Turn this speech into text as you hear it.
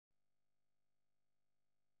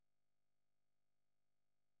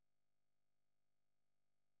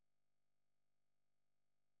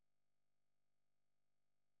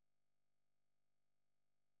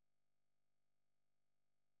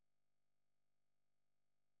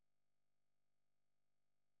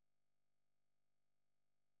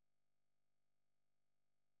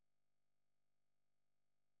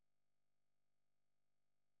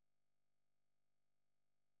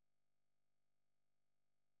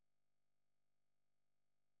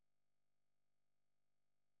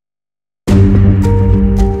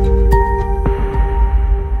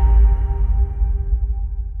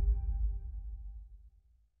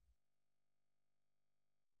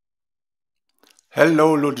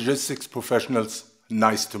Hello, logistics professionals.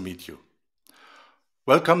 Nice to meet you.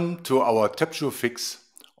 Welcome to our TEP Jour Fixe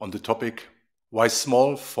on the topic, why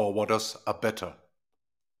small forwarders are better.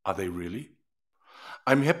 Are they really?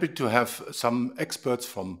 I'm happy to have some experts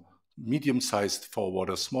from medium-sized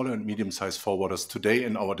forwarders, smaller and medium-sized forwarders today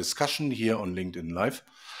in our discussion here on LinkedIn Live.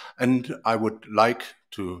 And I would like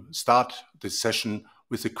to start this session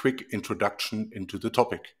with a quick introduction into the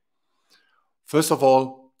topic. First of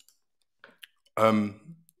all,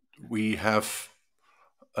 we have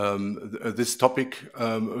this topic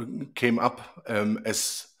came up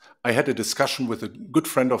as I had a discussion with a good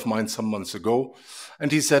friend of mine some months ago,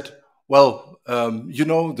 and he said, well,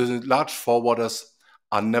 the large forwarders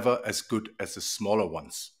are never as good as the smaller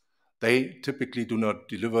ones. They typically do not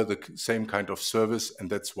deliver the same kind of service, and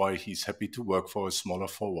that's why he's happy to work for a smaller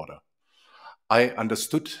forwarder. I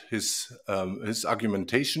understood his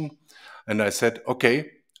argumentation, and I said, okay,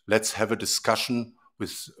 let's have a discussion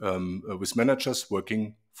with managers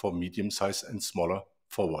working for medium-sized and smaller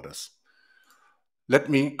forwarders. Let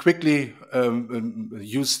me quickly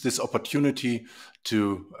use this opportunity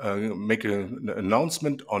to make an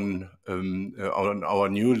announcement on our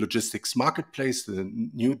new logistics marketplace, the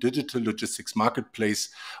new digital logistics marketplace,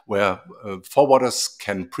 where forwarders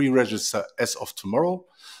can pre-register as of tomorrow.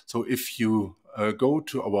 So if you go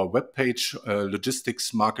to our webpage,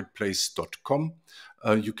 logisticsmarketplace.com,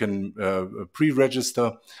 you can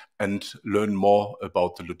pre-register and learn more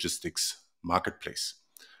about the logistics marketplace.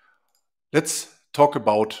 Let's talk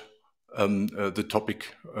about the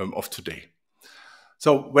topic of today.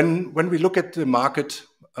 So when we look at the market,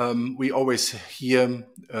 we always hear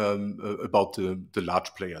about the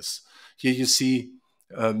large players. Here you see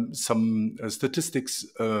some statistics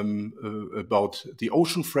about the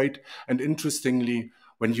ocean freight, and interestingly,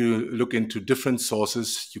 when you look into different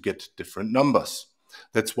sources, you get different numbers.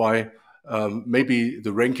 That's why maybe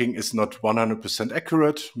the ranking is not 100%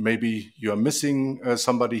 accurate. Maybe you are missing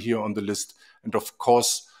somebody here on the list. And of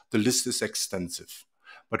course, the list is extensive.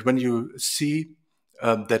 But when you see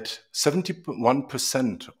that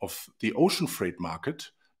 71% of the ocean freight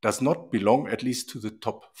market does not belong at least to the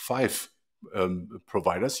top 5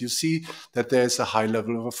 providers, you see that there is a high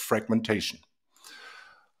level of fragmentation.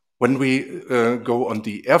 When we go on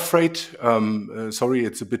the air freight, sorry,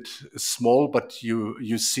 it's a bit small, but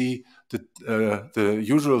you see the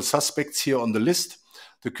usual suspects here on the list,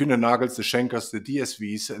 the Kühne-Nagels, the Schenkers, the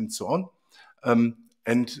DSVs, and so on.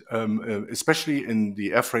 Especially in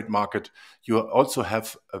the air freight market, you also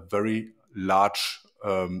have a very large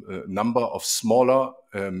number of smaller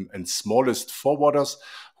and smallest forwarders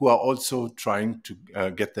who are also trying to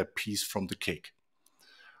get their piece from the cake.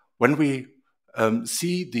 When we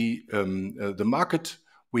see the market,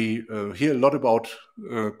 we hear a lot about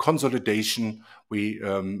consolidation. We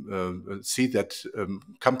see that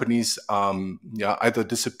companies are either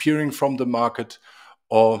disappearing from the market,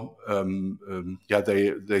 or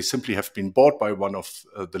they simply have been bought by one of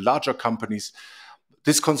the larger companies.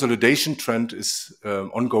 This consolidation trend is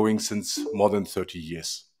ongoing since more than 30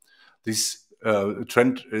 years. This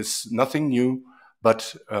trend is nothing new,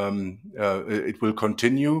 but it will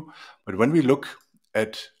continue. But when we look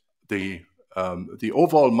at the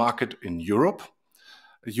overall market in Europe,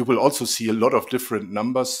 you will also see a lot of different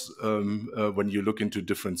numbers when you look into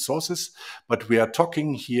different sources. But we are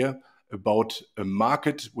talking here about a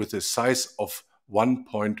market with a size of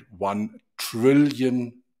 $1.1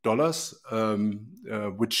 trillion,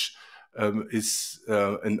 which is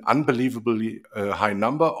an unbelievably high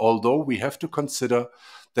number, although we have to consider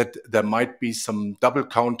that there might be some double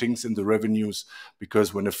countings in the revenues,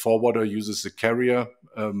 because when a forwarder uses a carrier,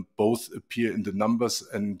 both appear in the numbers,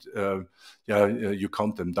 and you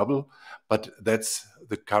count them double. But that's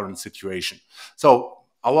the current situation. So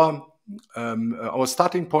our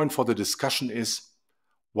starting point for the discussion is,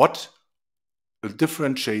 what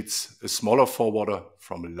differentiates a smaller forwarder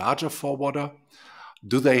from a larger forwarder?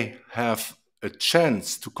 Do they have a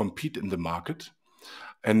chance to compete in the market?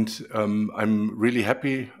 And I'm really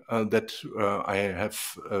happy that I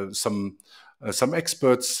have some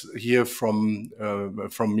experts here from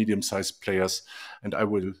medium-sized players, and I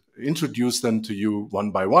will introduce them to you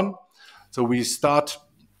one by one. So we start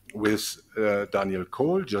with Daniel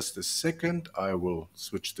Kohl. Just a second, I will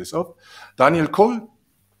switch this up. Daniel Kohl.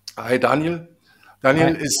 Hi, Daniel.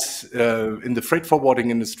 Daniel is in the freight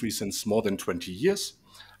forwarding industry since more than 20 years.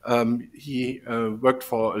 He worked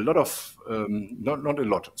for a lot of,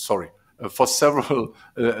 for several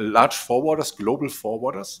large forwarders, global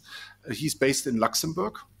forwarders. He's based in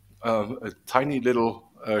Luxembourg, a tiny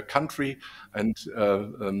little country. And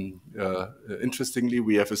interestingly,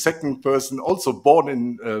 we have a second person also born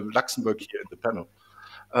in Luxembourg here in the panel.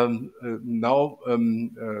 Now,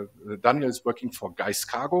 Daniel is working for Geis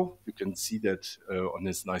Cargo. You can see that on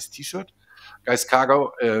his nice T-shirt. Geis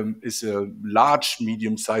Cargo is a large,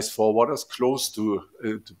 medium-sized forwarder, close to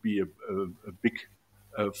be a big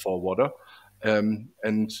forwarder. And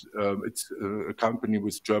it's a company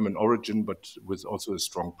with German origin, but with also a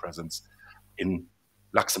strong presence in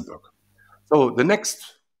Luxembourg. So the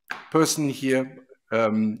next person here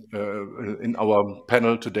in our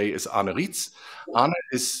panel today is Arne Rietz. Arne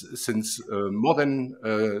is since more than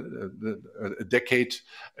a decade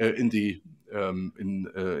in the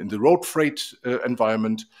road freight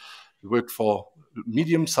environment. He worked for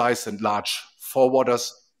medium-sized and large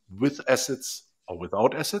forwarders with assets or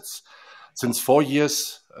without assets. Since 4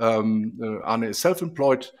 years, Arne is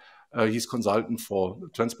self-employed. He's consultant for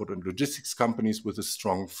transport and logistics companies with a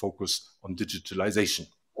strong focus on digitalization.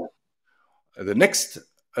 The next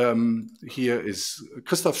here is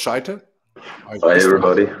Christoph Scheithe. Hi,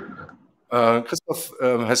 everybody. Christoph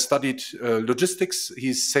has studied logistics.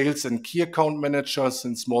 He's sales and key account manager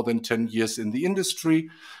since more than 10 years in the industry.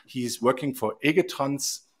 He's working for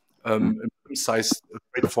EgeTrans, a medium-sized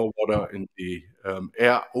freight forwarder in the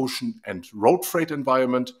air, ocean, and road freight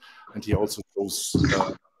environment. And he also shows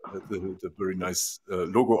the very nice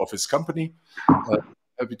logo of his company.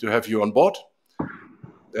 Happy to have you on board.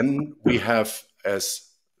 Then we have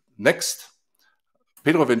as next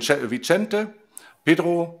Pedro Vicente.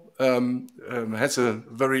 Pedro has a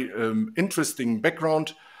very interesting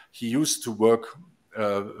background. He used to work,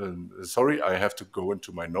 sorry, I have to go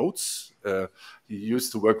into my notes. He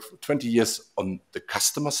used to work for 20 years on the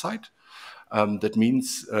customer side. That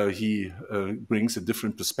means he brings a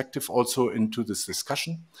different perspective also into this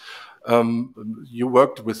discussion. You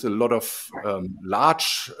worked with a lot of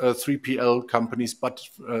large 3PL companies, but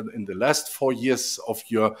in the last 4 years of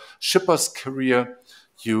your shipper's career,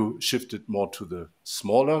 you shifted more to the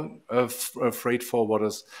smaller freight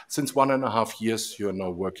forwarders. Since 1.5 years, you are now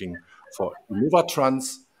working for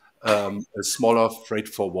Innovatrans, a smaller freight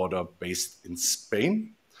forwarder based in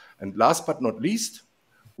Spain. And last but not least,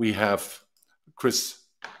 we have Chris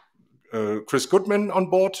Goodman on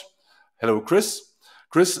board. Hello, Chris.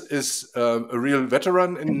 Chris is a real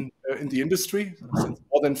veteran in the industry, since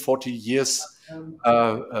more than 40 years,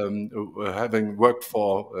 having worked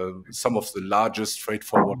for some of the largest freight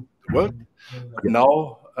forwarders in the world. But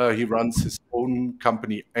now he runs his own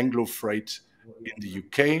company, Anglo Freight, in the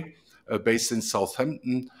UK, based in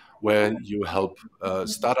Southampton, where you help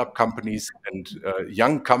startup companies and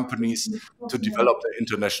young companies to develop their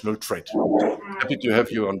international trade. Happy to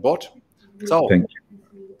have you on board. So, thank you.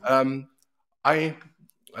 I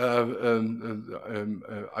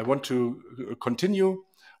want to continue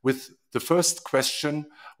with the first question,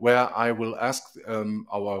 where I will ask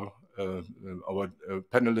our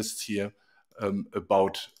panelists here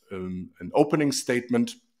about an opening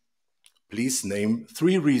statement. Please name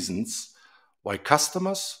 3 reasons why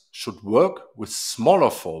customers should work with a smaller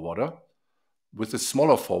forwarder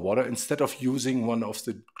instead of using one of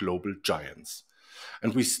the global giants.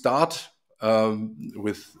 And we start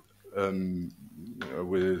with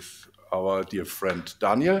our dear friend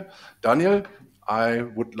Daniel. Daniel, I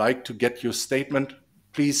would like to get your statement.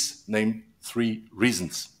 Please name 3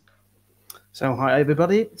 reasons. So hi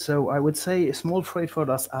everybody. So I would say small freight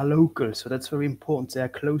forwarders are local, so that's very important. They are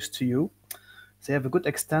close to you. They have a good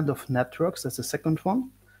extent of networks, that's the second one.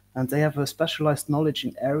 And they have a specialized knowledge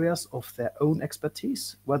in areas of their own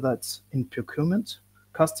expertise, whether it's in procurement,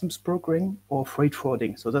 customs brokering, or freight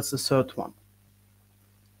forwarding. So that's the third one.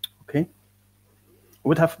 Okay. I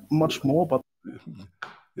would have much more, but...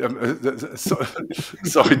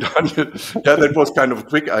 Sorry, Daniel. Yeah, that was kind of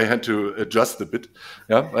quick. I had to adjust a bit.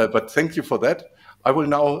 Yeah, but thank you for that. I will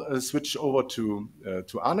now switch over to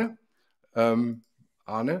Arne.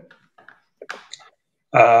 Arne?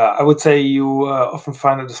 I would say you often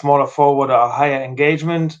find that the smaller forwarder a higher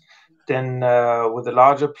engagement than with the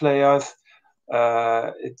larger players.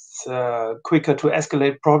 It's quicker to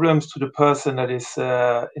escalate problems to the person that is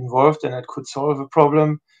involved and that could solve a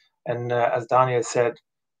problem. And as Daniel said,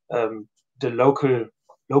 the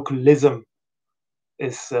localism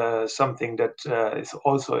is something that is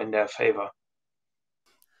also in their favor.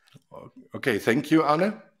 Okay, thank you,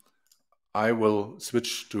 Arne. I will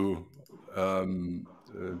switch to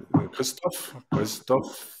Christoph.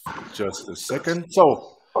 Christoph, just a second.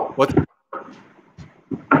 So, what?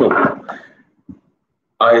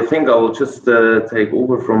 I think I will just take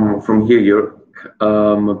over from here.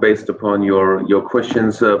 based upon your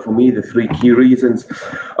questions. For me, the three key reasons.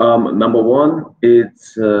 Number one,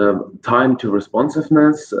 it's time to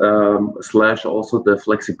responsiveness / also the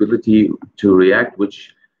flexibility to react,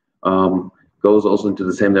 which goes also into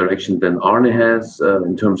the same direction than Arne has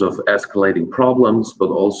in terms of escalating problems, but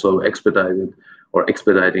also expediting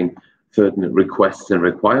certain requests and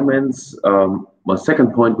requirements. My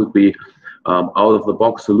second point would be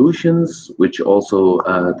out-of-the-box solutions, which also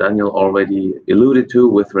Daniel already alluded to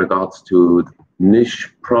with regards to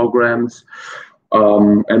niche programs.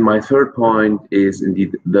 And my third point is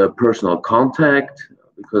indeed the personal contact,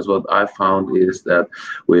 because what I found is that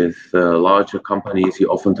with larger companies, you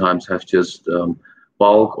oftentimes have just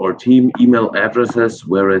bulk or team email addresses,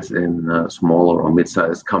 whereas in smaller or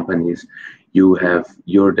mid-sized companies, you have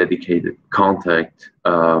your dedicated contact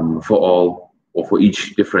for all or for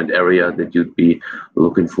each different area that you'd be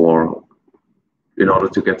looking for in order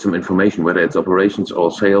to get some information, whether it's operations or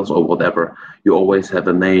sales or whatever. You always have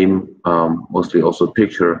a name, mostly also a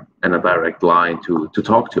picture and a direct line to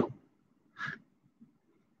talk to.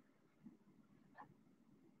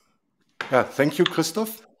 Yeah, thank you,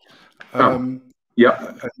 Christoph.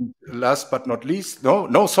 Yeah. And last but not least,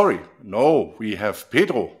 no, we have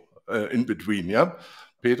Pedro in between, yeah?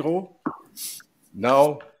 Pedro,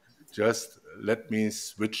 now just let me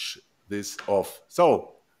switch this off.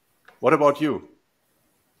 So, what about you?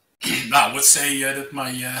 I would say that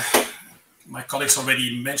my colleagues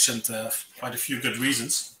already mentioned quite a few good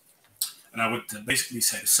reasons, and I would basically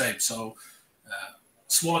say the same. So,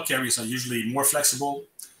 smaller carriers are usually more flexible.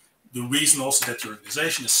 The reason also that your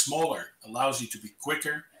organization is smaller allows you to be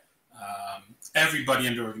quicker. Everybody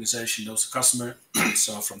in the organization knows the customer.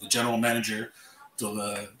 So from the general manager to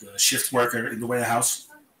the shift worker in the warehouse,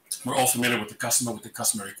 we're all familiar with the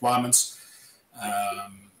customer requirements.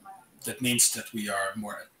 That means that we are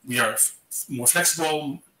more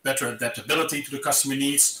flexible, better adaptability to the customer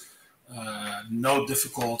needs, no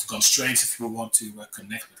difficult constraints if you want to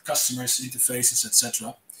connect with customers, interfaces,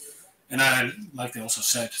 etc. And like they also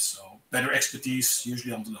said, so better expertise,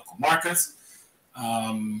 usually on the local market.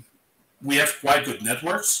 We have quite good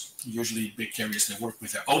networks. Usually big carriers, they work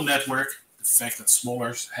with their own network. The fact that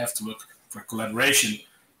smaller have to look for collaboration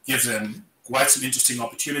gives them quite some interesting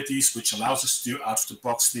opportunities, which allows us to do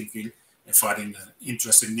out-of-the-box thinking and finding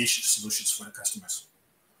interesting niche solutions for the customers.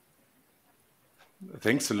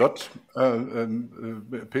 Thanks a lot,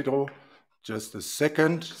 Pedro. Just a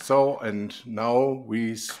second. So, and now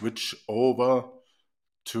we switch over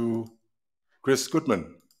to Chris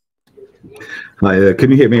Goodman. Hi,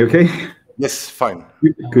 can you hear me okay? Yes, fine.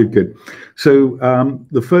 Good. So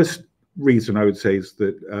the first reason I would say is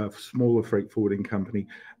that a smaller freight forwarding company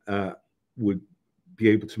would be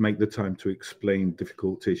able to make the time to explain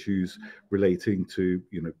difficult issues relating to,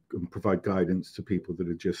 and provide guidance to people that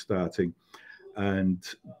are just starting. And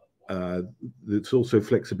there's also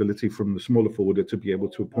flexibility from the smaller forwarder to be able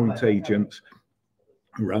to appoint agents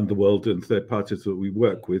around the world and third parties that we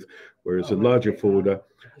work with, whereas a larger forwarder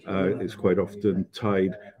is quite often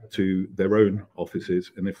tied to their own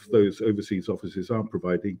offices. And if those overseas offices aren't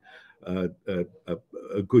providing a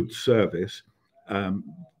good service,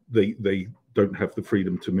 they don't have the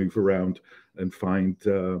freedom to move around and find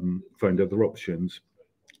other options.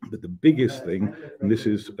 But the biggest thing, and this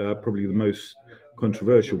is probably the most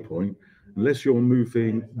controversial point, unless you're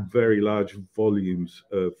moving very large volumes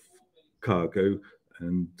of cargo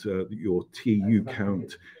and your TU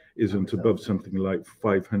count isn't above something like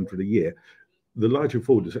 500 a year, the larger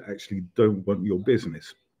forwarders actually don't want your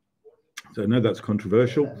business. So I know that's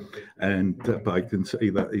controversial, but I can say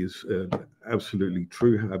that is absolutely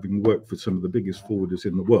true, having worked for some of the biggest forwarders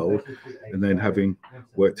in the world and then having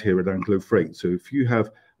worked here at Anglo Freight. So if you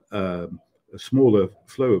have a smaller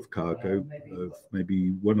flow of cargo of maybe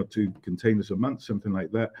 1 or 2 containers a month, something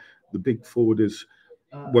like that, the big forwarders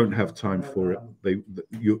won't have time for it.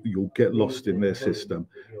 You'll get lost in their system.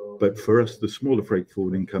 But for us, the smaller freight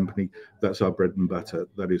forwarding company, that's our bread and butter.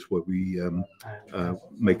 That is where we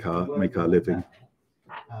make our living.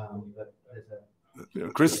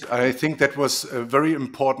 Chris, I think that was a very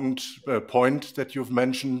important point that you've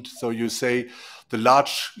mentioned. So you say the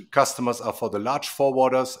large customers are for the large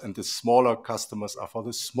forwarders and the smaller customers are for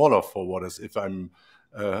the smaller forwarders, if I'm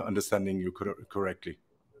understanding you correctly.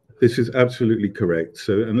 This is absolutely correct.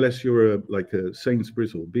 So unless you're like a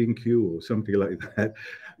Sainsbury's or B&Q or something like that,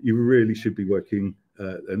 you really should be working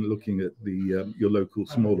and looking at your local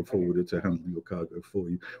smaller forwarder to handle your cargo for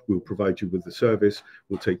you. We'll provide you with the service.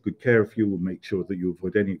 We'll take good care of you. We'll make sure that you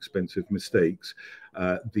avoid any expensive mistakes.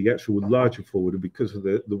 The actual larger forwarder, because of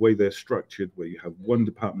the way they're structured, where you have one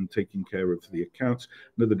department taking care of the accounts,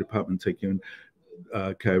 another department taking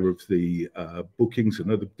care of the bookings,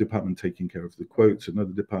 another department taking care of the quotes,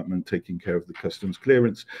 another department taking care of the customs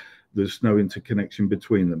clearance. There's no interconnection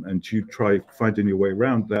between them, and you try finding your way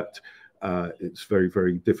around that. It's very,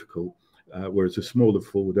 very difficult. Whereas a smaller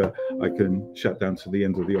forwarder, I can shut down to the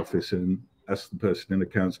end of the office and ask the person in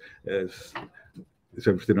accounts, is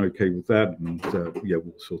everything okay with that? And yeah,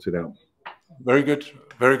 we'll sort it out. Very good,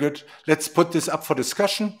 very good. Let's put this up for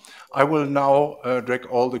discussion. I will now drag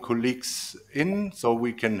all the colleagues in so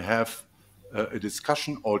we can have a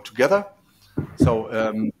discussion all together. So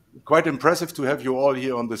quite impressive to have you all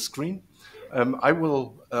here on the screen. I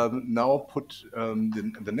will now put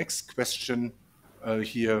the next question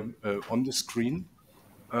here on the screen.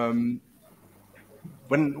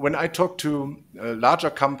 When I talk to larger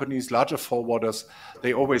companies, larger forwarders,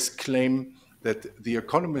 they always claim that the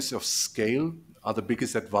economies of scale are the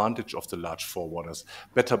biggest advantage of the large forwarders.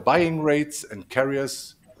 Better buying rates and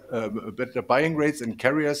carriers, and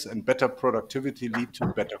better productivity lead to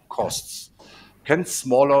better costs. Can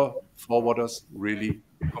smaller forwarders really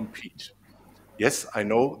compete? Yes, I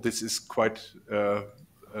know this is quite a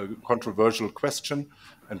controversial question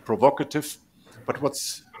and provocative, but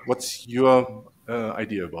what's your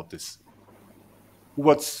idea about this? Who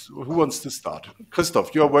wants to start?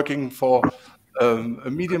 Christoph, you are working for a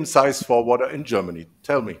medium-sized forwarder in Germany.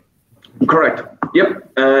 Tell me. Correct.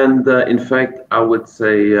 Yep. And in fact, I would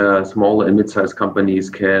say small and mid-sized companies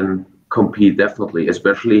can compete definitely,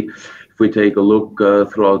 especially if we take a look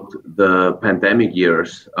throughout the pandemic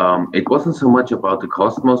years. It wasn't so much about the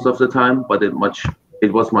cost most of the time, but it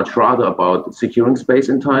was much rather about securing space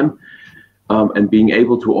and time and being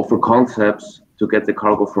able to offer concepts to get the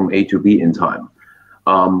cargo from A to B in time.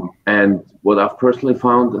 And what I've personally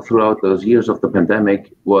found throughout those years of the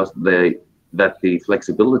pandemic was that the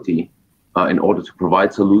flexibility in order to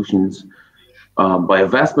provide solutions by a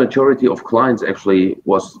vast majority of clients actually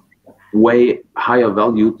was way higher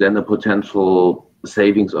value than a potential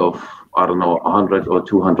savings of, I don't know, $100 or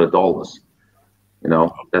 $200. You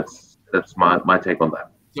know, that's my take on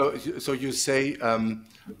that. So you say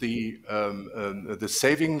the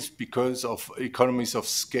savings because of economies of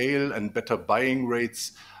scale and better buying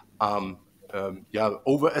rates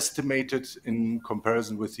overestimated in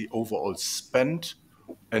comparison with the overall spend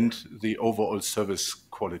and the overall service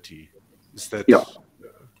quality. Is that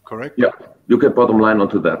correct? Yeah, you get bottom line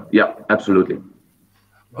onto that. Yeah, absolutely.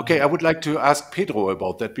 Okay, I would like to ask Pedro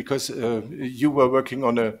about that because you were working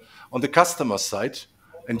on the customer side,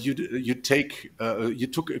 and you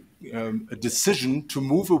took a decision to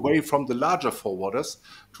move away from the larger forwarders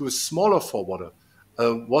to a smaller forwarder.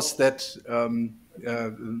 Was that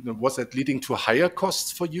leading to higher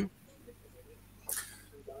costs for you?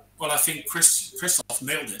 Well, I think Christoph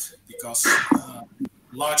nailed it because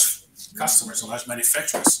large customers or large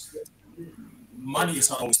manufacturers, money is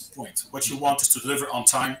not always the point. What you want is to deliver on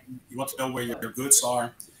time. You want to know where your goods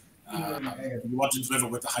are. You want to deliver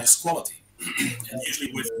with the highest quality. And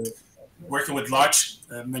usually with working with large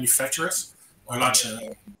manufacturers or large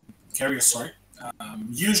carriers,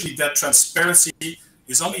 usually that transparency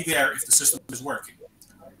is only there if the system is working.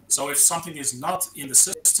 So if something is not in the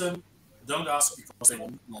system, don't ask because they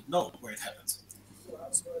will not know where it happened.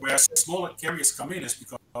 Whereas smaller carriers come in is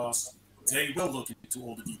because they will look into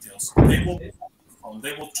all the details.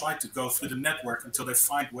 They will try to go through the network until they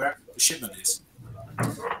find where the shipment is.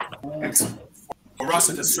 And for us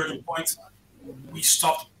at a certain point, we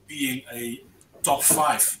stopped being a top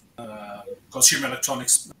 5 consumer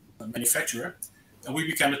electronics manufacturer, and we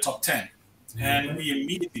became a top 10. And we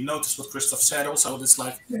immediately noticed what Christoph said also. It's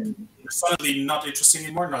like, we're suddenly not interesting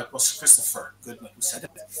anymore. No, it was Christopher Goodman who said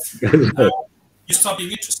it. You stop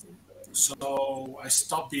being interesting. So I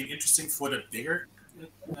stopped being interesting for the bigger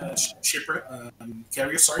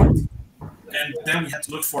carrier, and then we had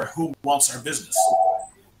to look for who wants our business.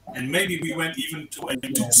 And maybe we went even to a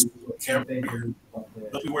carrier,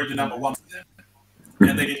 but we were the number 1 for them.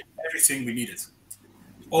 And they did everything we needed.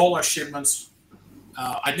 All our shipments,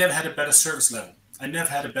 I never had a better service level. I never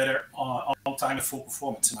had a better on-time and full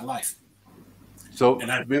performance in my life. So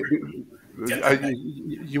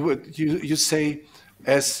you say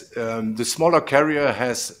as the smaller carrier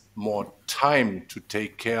has more time to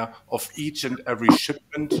take care of each and every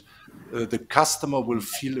shipment, the customer will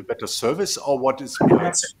feel a better service, or what is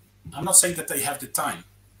behind? I'm not saying that they have the time,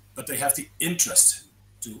 but they have the interest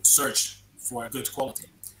to search for a good quality.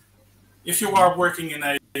 If you are working in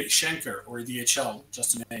a Schenker or a DHL,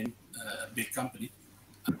 just to name a big company,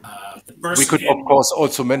 the person we could of course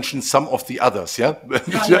also mention some of the others, any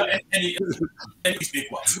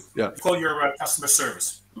big ones. You call your customer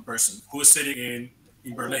service person who is sitting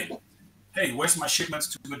in Berlin. Hey, where's my shipments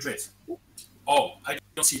to Madrid? Oh, I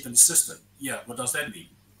don't see it in the system. Yeah, what does that mean?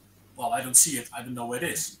 Well, I don't see it. I don't know where it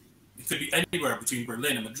is. It could be anywhere between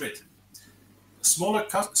Berlin and Madrid. A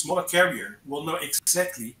smaller carrier will know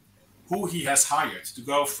exactly who he has hired to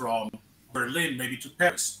go from Berlin maybe to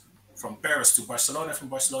Paris, from Paris to Barcelona, from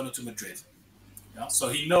Barcelona to Madrid. Yeah? So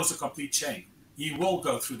he knows the complete chain. He will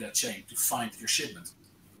go through that chain to find your shipment.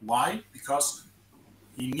 Why? Because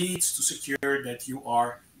he needs to secure that you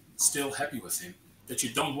are still happy with him, that you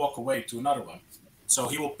don't walk away to another one. So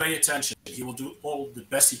he will pay attention. He will do all the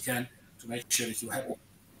best he can to make sure that you're happy.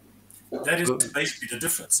 That is basically the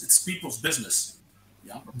difference. It's people's business.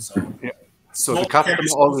 Yeah. So the customer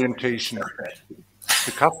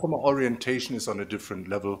orientation is on a different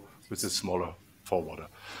level with a smaller forwarder.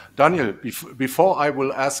 Daniel, before I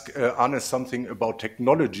will ask Arne something about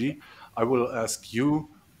technology, I will ask you,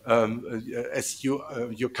 as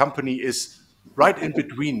your company is right in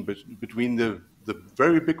between the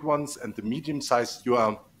very big ones and the medium sized. You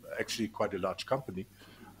are actually quite a large company.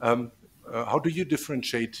 How do you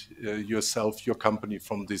differentiate yourself, your company,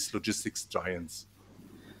 from these logistics giants?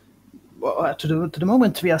 Well, to the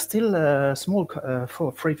moment, we are still a small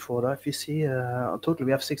for freight forwarder. If you see, total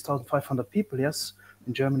we have 6,500 people. Yes,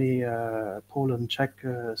 in Germany, Poland, Czech,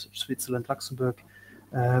 Switzerland, Luxembourg.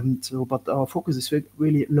 But our focus is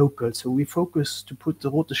really local. So we focus to put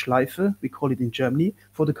the rote Schleife, we call it in Germany,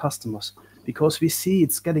 for the customers, because we see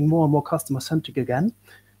it's getting more and more customer centric again.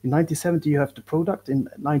 In 1970, you have the product. In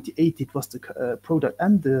 1980, it was the product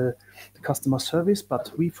and the customer service.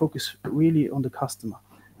 But we focus really on the customer.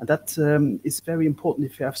 And that is very important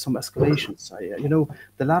if you have some escalations. You know,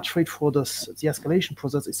 the large freight forwarders, the escalation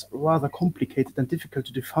process is rather complicated and difficult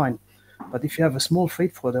to define. But if you have a small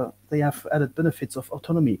freight forwarder, they have added benefits of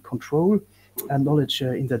autonomy, control, and knowledge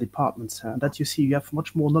in their departments. And that you see, you have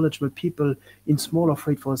much more knowledgeable people in smaller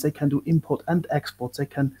freight forwarders. They can do import and export. They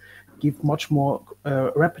can give much more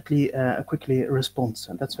rapidly, quickly response.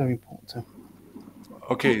 And that's very important.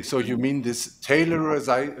 Okay, so you mean this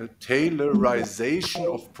tailorization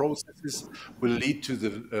of processes will lead to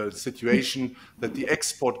the situation that the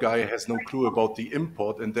export guy has no clue about the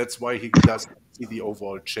import, and that's why he doesn't see the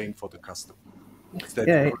overall chain for the customer. Is that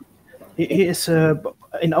correct? He is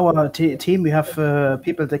in our team. We have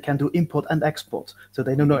people that can do import and export, so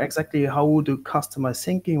they don't know exactly how the customer is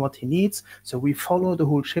thinking, what he needs. So we follow the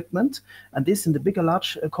whole shipment, and this in the bigger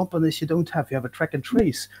large companies you don't have. You have a track and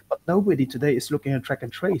trace, but nobody today is looking at track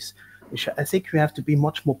and trace. I think we have to be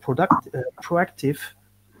much more proactive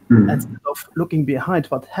instead of looking behind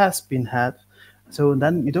what has been had. So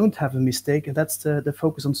then you don't have a mistake, and that's the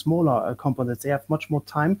focus on smaller companies. They have much more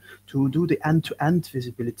time to do the end-to-end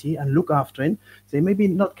visibility and look after it. They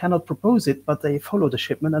maybe cannot propose it, but they follow the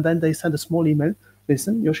shipment, and then they send a small email,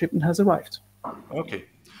 listen, your shipment has arrived. Okay,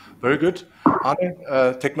 very good. Arne,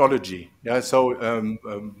 technology. Yeah, so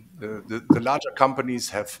the larger companies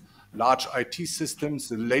have large IT systems,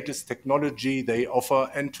 the latest technology. They offer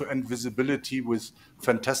end-to-end visibility with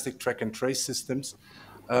fantastic track and trace systems.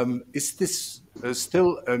 Is this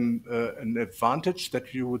still an advantage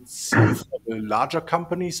that you would see for the larger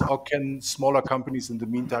companies, or can smaller companies in the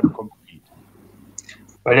meantime compete?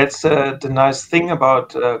 Well, that's the nice thing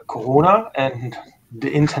about Corona and the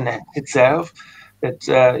internet itself, that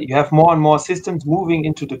you have more and more systems moving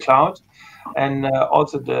into the cloud, and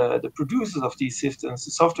also the producers of these systems,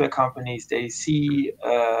 the software companies, they see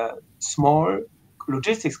small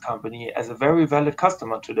logistics company as a very valid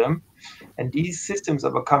customer to them, and these systems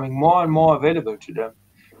are becoming more and more available to them.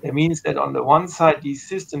 It means that on the one side, these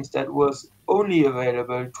systems that was only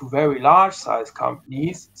available to very large size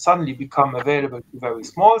companies suddenly become available to very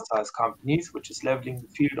small size companies, which is leveling the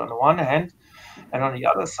field on the one hand, and on the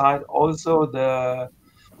other side also the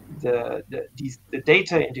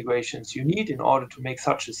data integrations you need in order to make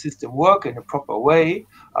such a system work in a proper way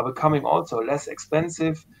are becoming also less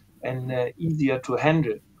expensive and easier to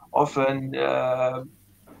handle. Often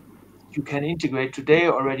you can integrate today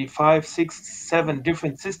already 5, 6, 7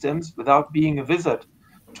 different systems without being a wizard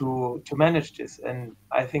to manage this. And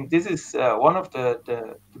I think this is one of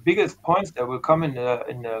the biggest points that will come in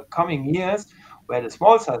the coming years, where the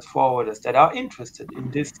small size forwarders that are interested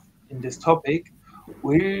in this topic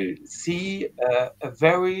will see a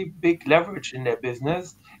very big leverage in their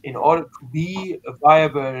business in order to be a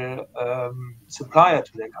viable supplier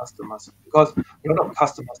to their customers. Because a lot of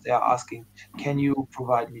customers, they are asking, can you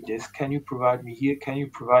provide me this? Can you provide me here? Can you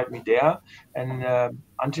provide me there? And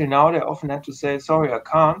until now, they often had to say, sorry, I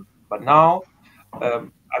can't. But now, I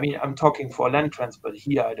mean, I'm talking for land transport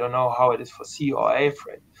here. I don't know how it is for sea or air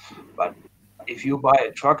freight. But if you buy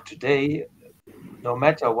a truck today, no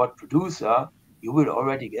matter what producer, you will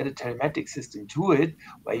already get a telematic system to it,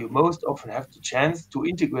 where you most often have the chance to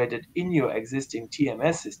integrate it in your existing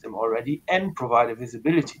TMS system already and provide a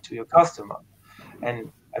visibility to your customer.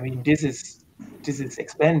 And I mean, this is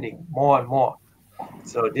expanding more and more.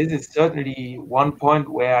 So this is certainly one point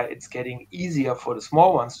where it's getting easier for the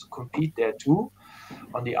small ones to compete there too.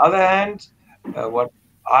 On the other hand, what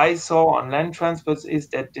I saw on land transports is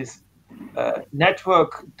that this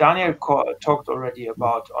network Daniel talked already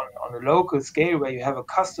about on a local scale, where you have a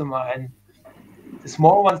customer, and the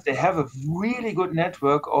small ones, they have a really good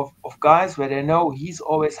network of guys where they know he's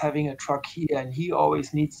always having a truck here and he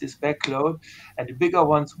always needs this backload. And the bigger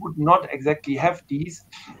ones would not exactly have these,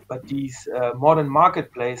 but these modern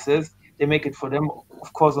marketplaces, they make it for them,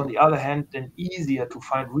 of course, on the other hand, then easier to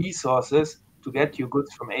find resources to get your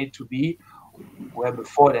goods from A to B, where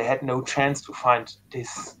before they had no chance to find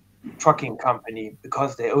this trucking company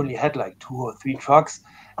because they only had like 2 or 3 trucks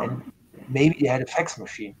and maybe they had a fax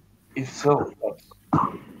machine, if so.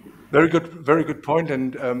 Very good point.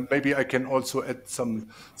 And maybe I can also add some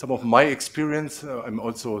of my experience. I'm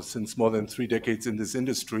also since more than 3 decades in this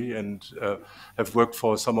industry and have worked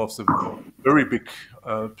for some of the very big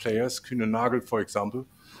players, Kühne-Nagel, for example.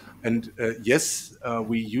 And yes,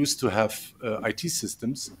 we used to have IT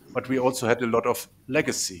systems, but we also had a lot of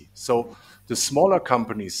legacy. So the smaller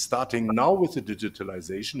companies starting now with the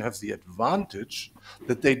digitalization have the advantage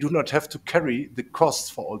that they do not have to carry the costs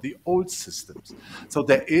for all the old systems. So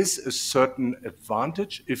there is a certain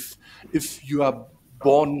advantage if you are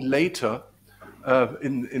born later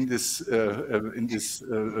in this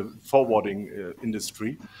forwarding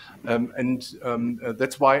industry, and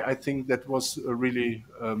that's why I think that was a really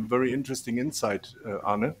very interesting insight,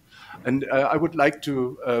 Arne. And I would like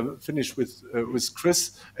to finish with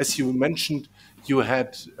Chris. As you mentioned, you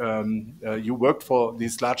had you worked for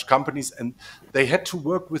these large companies, and they had to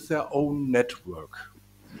work with their own network.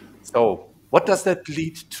 So what does that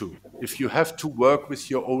lead to if you have to work with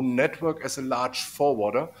your own network as a large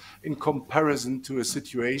forwarder in comparison to a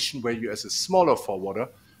situation where you as a smaller forwarder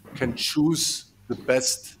can choose the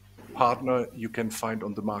best partner you can find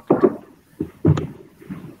on the market?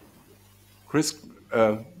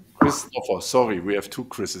 Christopher, sorry, we have 2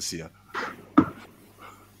 Chris's here.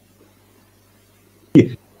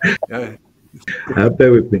 Yeah.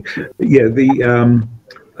 Bear with me. Yeah, the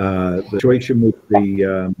situation with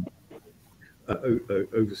the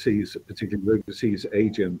overseas, particularly overseas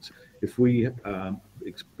agents, if we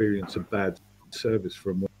experience a bad service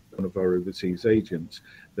from one of our overseas agents,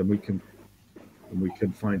 then we can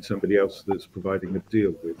find somebody else that's providing a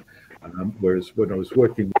deal with. Whereas when I was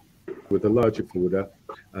working with a larger forwarder,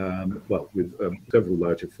 well, with several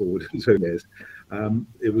larger forwarders,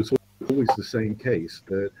 it was always the same case,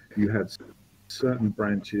 that you had certain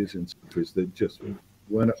branches and sectors that just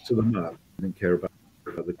weren't up to the mark. They didn't care about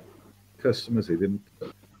the customers, they didn't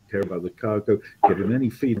care about the cargo, getting any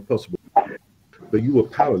feed possible, but you were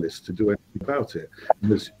powerless to do anything about it.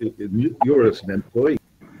 And you're as an employee,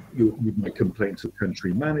 you might complain to the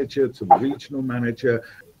country manager, to the regional manager,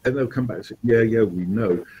 and they'll come back and say, yeah, we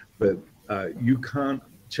know, but you can't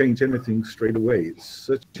change anything straight away. It's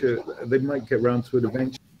such they might get around to it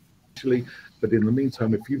eventually, but in the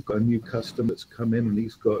meantime, if you've got a new customer that's come in and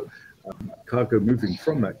he's got cargo moving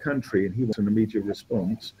from that country and he wants an immediate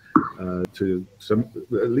response to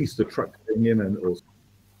at least a truck going in or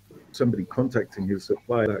somebody contacting his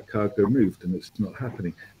supplier, that cargo moved and it's not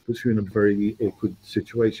happening, puts you in a very awkward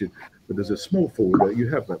situation. But as a small forwarder, you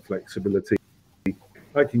have that flexibility.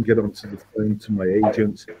 I can get onto the phone to my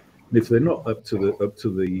agents, and if they're not up to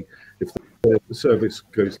the if the service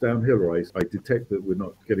goes downhill, or I detect that we're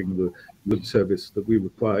not getting the good service that we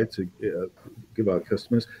require to give our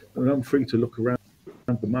customers, then I'm free to look around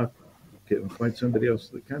the market and find somebody else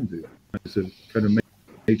that can do that. It's a kind of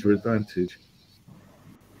major advantage.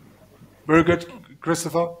 Very good,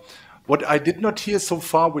 Christopher. What I did not hear so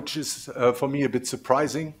far, which is for me a bit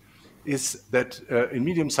surprising, is that in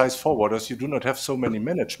medium-sized forwarders, you do not have so many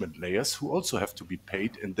management layers who also have to be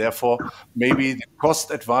paid, and therefore maybe the cost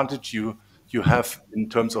advantage you have in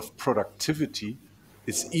terms of productivity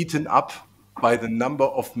is eaten up by the number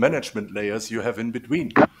of management layers you have in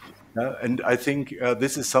between. And I think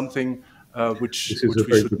this is something which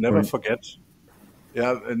we should never forget.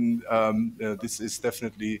 Yeah, and this is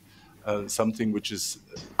definitely something which is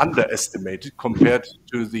underestimated compared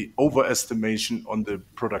to the overestimation on the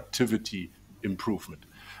productivity improvement.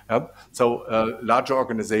 So larger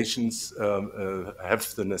organizations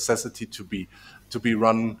have the necessity to be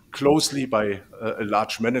run closely by a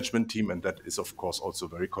large management team, and that is of course also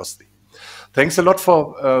very costly. Thanks a lot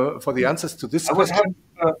for the answers to this question.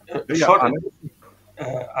 I would have a short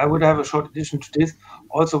I would have a short addition to this.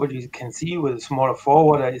 Also, what you can see with a smaller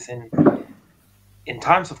forwarder is in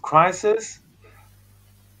times of crisis,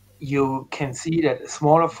 you can see that a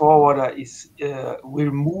smaller forwarder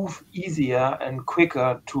will move easier and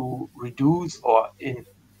quicker to reduce, or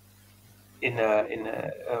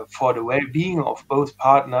for the well-being of both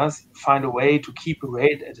partners, find a way to keep a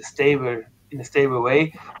rate at in a stable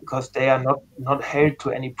way, because they are not held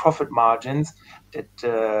to any profit margins that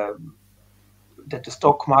the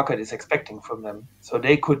stock market is expecting from them. So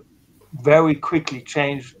they could very quickly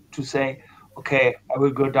change to say, okay, I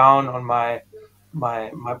will go down on my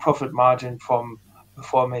profit margin from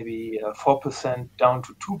before maybe 4% down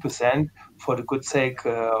to 2% for the good sake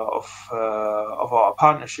of our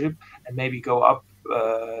partnership, and maybe go up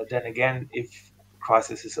then again if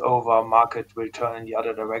crisis is over, market will turn in the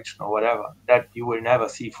other direction or whatever. That you will never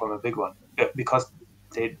see from a big one, because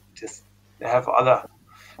they have other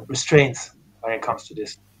restraints when it comes to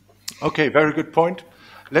this. Okay, very good point.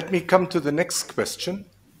 Let me come to the next question.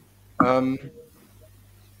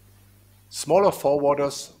 Smaller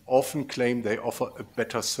forwarders often claim they offer a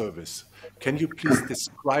better service. Can you please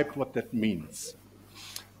describe what that means?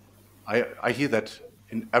 I hear that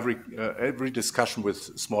in every discussion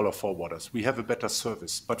with smaller forwarders. We have a better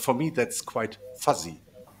service, but for me that's quite fuzzy.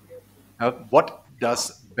 What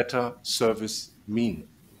does better service mean?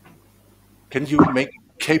 Can you make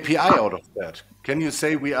KPI out of that? Can you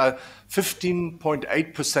say we are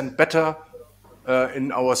 15.8% better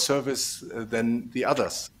in our service than the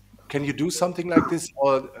others? Can you do something like this,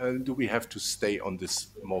 or do we have to stay on this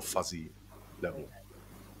more fuzzy level?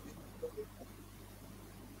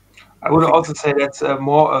 I would also say that's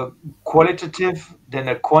more a qualitative than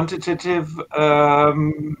a quantitative how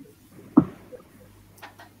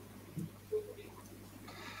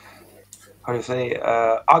do you say,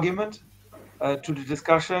 argument to the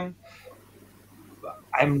discussion.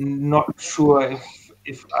 I'm not sure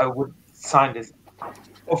if I would sign this.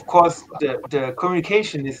 Of course, the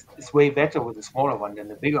communication is way better with the smaller one than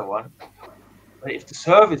the bigger one. But if the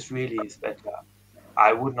service really is better,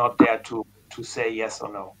 I would not dare to say yes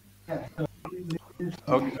or no.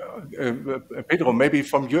 Okay. Pedro, maybe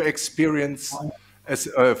from your experience as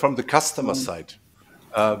from the customer side,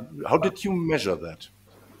 how did you measure that?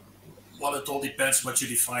 Well, it all depends what you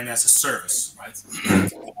define as a service, right?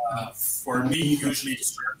 For me, usually the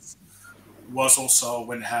service was also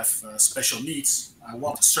when I have special needs, I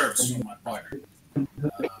want a service from my partner.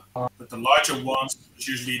 But the larger ones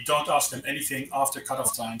usually don't ask them anything after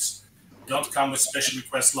cutoff times, don't come with special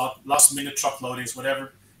requests, last minute truck loadings,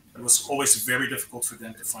 whatever. It was always very difficult for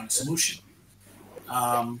them to find a solution.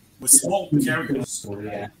 With small carriers,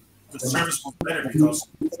 the service was better because,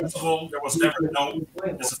 first of all, there was never no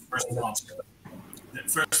as a first answer. The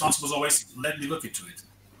first answer was always, let me look into it.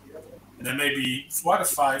 And then maybe 4 out of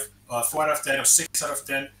 5, 4 out of 10, or 6 out of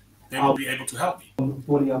 10, they will be able to help me. But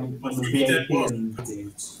for me, that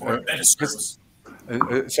was for a better service.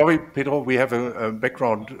 Sorry, Pedro, we have a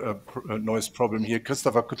background noise problem here.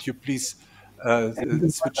 Christopher, could you please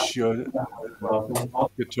switch your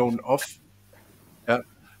tone off?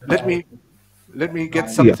 Let me get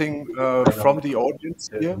something from the audience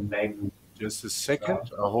here. Just a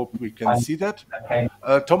second. I hope we can see that.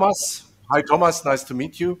 Thomas. Hi, Thomas. Nice to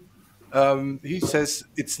meet you. He says,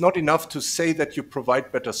 it's not enough to say that you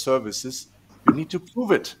provide better services. You need to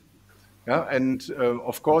prove it. Yeah, and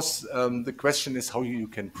of course, the question is how you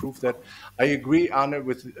can prove that. I agree, Arne,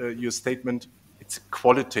 with your statement. It's a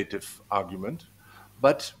qualitative argument.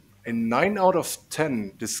 But in 9 out of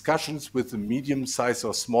 10 discussions with the medium-sized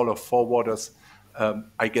or smaller forwarders,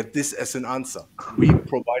 I get this as an answer. We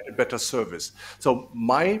provide a better service. So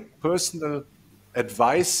my personal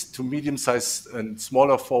advice to medium-sized and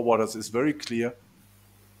smaller forwarders is very clear.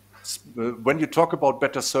 When you talk about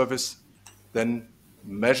better service, then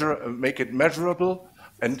make it measurable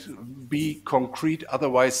and be concrete.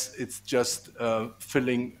 Otherwise, it's just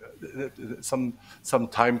filling some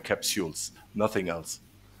time capsules, nothing else.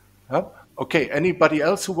 Huh? Okay, anybody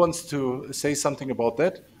else who wants to say something about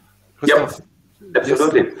that? Christoph? Yep,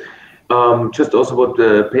 absolutely. Yes. Just also what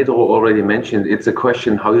Pedro already mentioned, it's a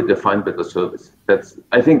question how you define better service.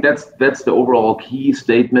 I think that's the overall key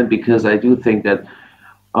statement, because I do think that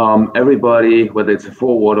everybody, whether it's a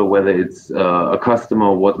forwarder, whether it's a customer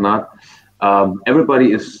or whatnot,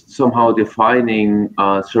 everybody is somehow defining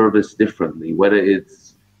service differently. Whether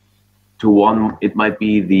it's to one, it might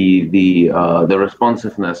be the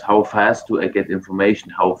responsiveness. How fast do I get information?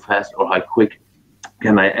 How fast or how quick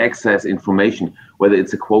can I access information? Whether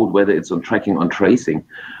it's a quote, whether it's on tracking, on tracing,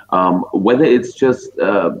 whether it's just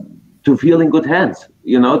to feel in good hands.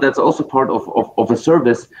 You know, that's also part of a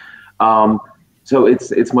service. So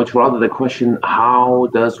it's much rather the question, how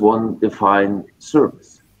does one define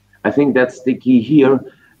service? I think that's the key here.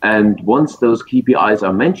 And once those KPIs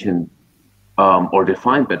are mentioned, or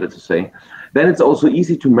defined, better to say, then it's also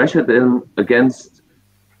easy to measure them against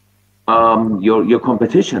your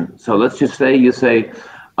competition. So let's just say you say,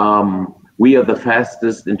 we are the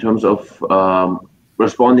fastest in terms of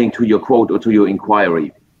responding to your quote or to your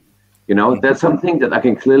inquiry. You know, that's something that I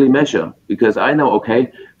can clearly measure, because I know,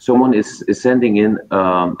 okay, someone is sending in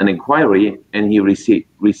an inquiry and he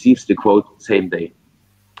receives the quote same day.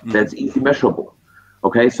 That's easy measurable.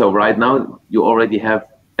 Okay, so right now you already have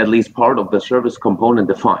at least part of the service component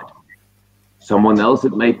defined. Someone else,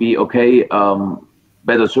 it may be, okay,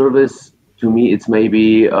 better service. To me, it's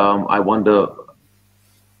maybe I want a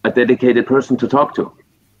dedicated person to talk to.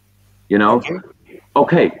 You know,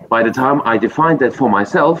 okay, by the time I define that for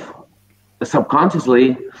myself,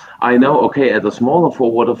 subconsciously, I know, okay, at a smaller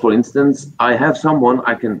forwarder, for instance, I have someone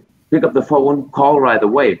I can pick up the phone, call right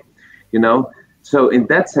away, you know. So in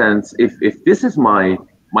that sense, if this is my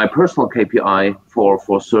personal KPI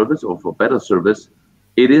for service or for better service,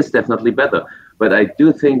 it is definitely better. But I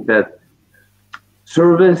do think that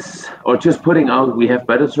service, or just putting out we have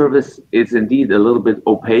better service, is indeed a little bit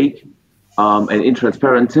opaque and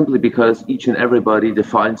intransparent, simply because each and everybody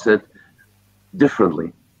defines it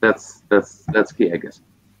differently. That's key, I guess.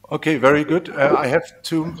 Okay, very good. I have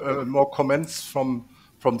two more comments from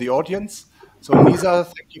the audience. So Nisa,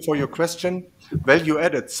 thank you for your question. Value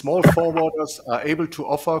added, small forwarders are able to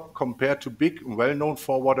offer compared to big, well-known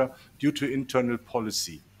forwarder due to internal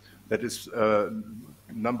policy. That is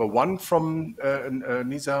number one from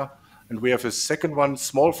Nisa. And we have a second one,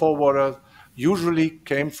 small forwarder usually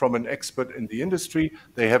came from an expert in the industry.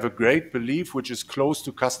 They have a great belief which is close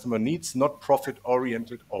to customer needs, not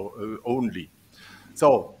profit-oriented only.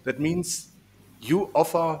 So that means you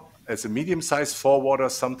offer, as a medium-sized forwarder,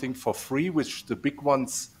 something for free, which the big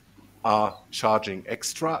ones are charging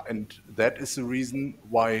extra, and that is the reason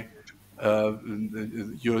why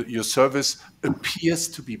your service appears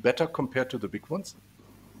to be better compared to the big ones?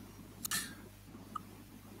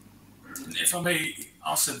 If I may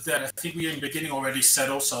answer that, I think we in the beginning already said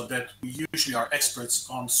also that we usually are experts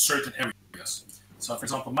on certain areas. So, for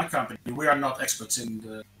example, my company, we are not experts in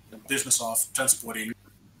the business of transporting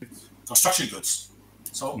construction goods.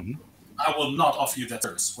 So I will not offer you that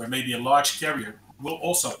service, where maybe a large carrier will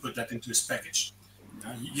also put that into his package.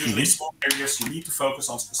 Usually small carriers, you need to focus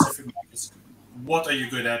on specific markets. What are you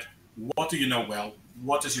good at? What do you know well?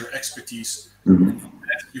 What is your expertise? And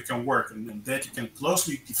that you can work, and that you can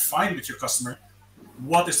closely define with your customer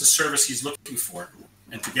what is the service he's looking for.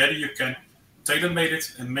 And together you can tailor-made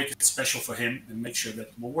it and make it special for him and make sure that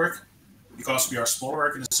it will work, because we are smaller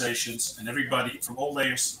organizations and everybody from all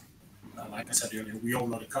layers, like I said earlier, we all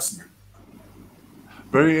know the customer.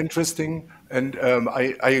 Very interesting. And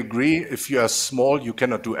I agree, if you are small, you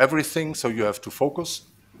cannot do everything, so you have to focus.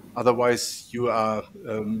 Otherwise, you are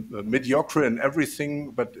mediocre in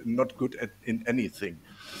everything, but not good in anything.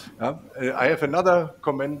 I have another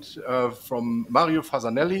comment from Mario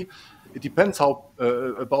Fasanelli. It depends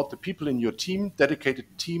about the people in your team. Dedicated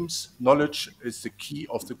teams, knowledge is the key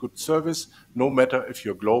of the good service, no matter if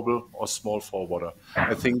you're global or small forwarder.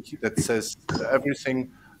 I think that says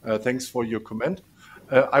everything. Thanks for your comment.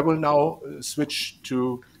 I will now switch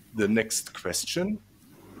to the next question.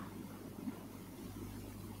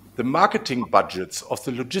 The marketing budgets of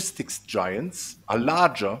the logistics giants are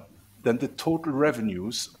larger than the total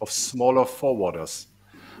revenues of smaller forwarders.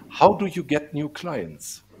 How do you get new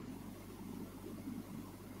clients?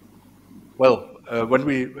 Well,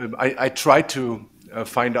 I tried to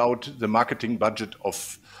find out the marketing budget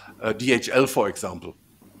of DHL, for example.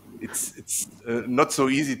 It's not so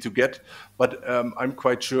easy to get, but I'm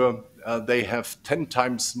quite sure they have 10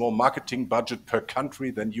 times more marketing budget per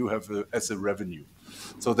country than you have as a revenue.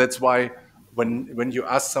 So that's why when you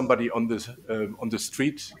ask somebody on the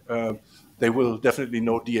street, they will definitely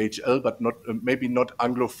know DHL, but maybe not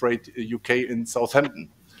Anglo Freight UK in Southampton.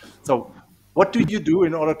 So what do you do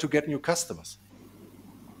in order to get new customers?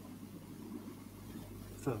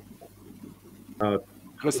 So,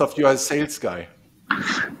 Christoph, you are a sales guy.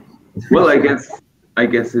 Well, I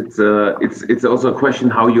guess it's also a question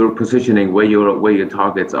how you're positioning, where your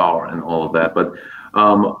targets are, and all of that. But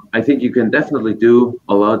I think you can definitely do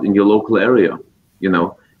a lot in your local area. You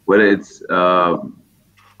know, whether it's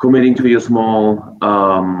committing to your small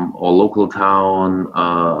or local town,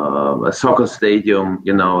 a soccer stadium.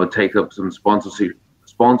 You know, take up some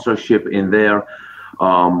sponsorship in there,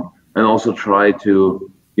 and also try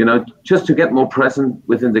to, you know, just to get more present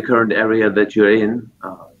within the current area that you're in.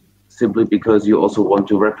 Simply because you also want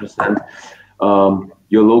to represent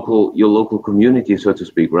your local community, so to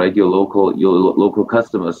speak, right? Your local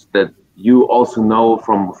customers that you also know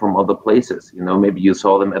from other places. You know, maybe you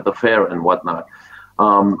saw them at the fair and whatnot.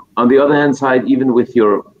 On the other hand side, even with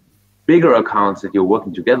your bigger accounts that you're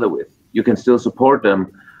working together with, you can still support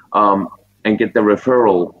them and get the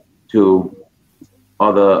referral to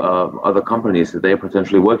other companies that they are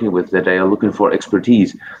potentially working with, that they are looking for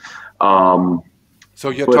expertise. So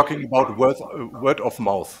you're talking about word of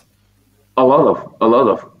mouth. A lot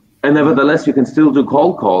of. And nevertheless, you can still do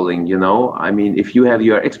cold calling, you know. I mean, if you have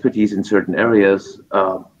your expertise in certain areas,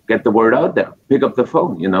 get the word out there, pick up the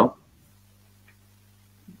phone, you know.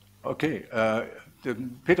 Okay,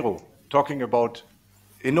 Pedro, talking about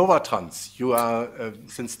Innovatrans, you are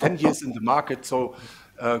since 10 years in the market, so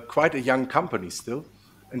quite a young company still,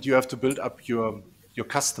 and you have to build up your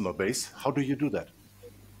customer base. How do you do that?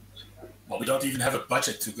 Well, we don't even have a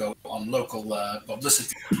budget to go on local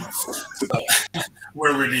publicity. So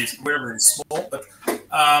we're really small. But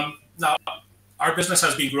now our business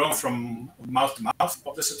has been growing from mouth-to-mouth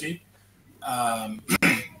publicity.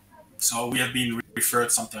 So we have been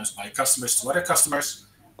referred sometimes by customers to other customers,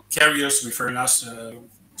 carriers referring us,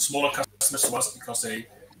 smaller customers to us because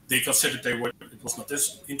they considered it was not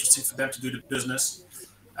this interesting for them to do the business.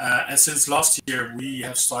 And since last year, we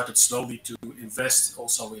have started slowly to invest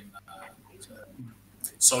also in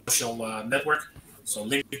social network, so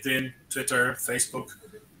LinkedIn, Twitter, Facebook,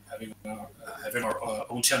 having our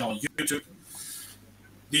own channel on YouTube.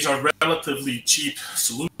 These are relatively cheap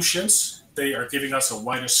solutions. They are giving us a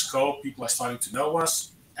wider scope. People are starting to know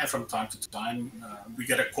us, and from time to time, we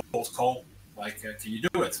get a cold call like, "Can you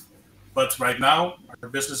do it?" But right now, our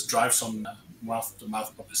business drives on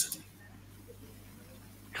mouth-to-mouth publicity.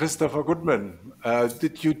 Christopher Goodman,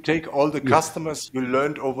 did you take all the customers you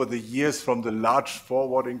learned over the years from the large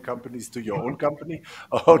forwarding companies to your own company,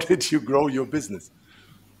 or how did you grow your business?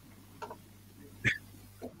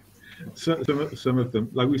 Some of them,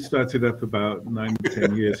 like we started up about 9 or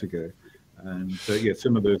 10 years ago, and yeah,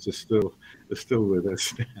 some of those are still with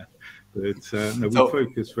us now. But no, we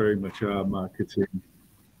focus very much our marketing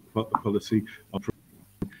policy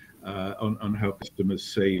on how customers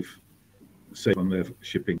save on their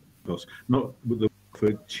shipping costs, not with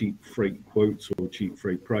for cheap freight quotes or cheap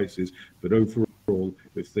freight prices, but overall,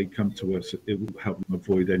 if they come to us, it will help them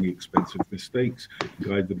avoid any expensive mistakes,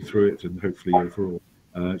 guide them through it, and hopefully overall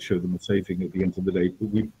show them a saving at the end of the day. But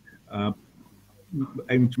we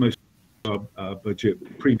aimed most of our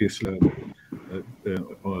budget previously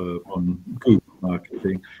on Google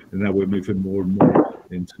marketing, and now we're moving more and more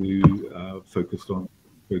into focused on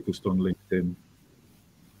LinkedIn.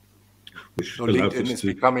 Which so allows LinkedIn us is to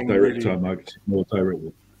becoming direct really, our marketing more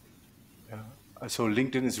directly. Yeah. So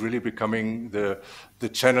LinkedIn is really becoming the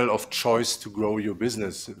channel of choice to grow your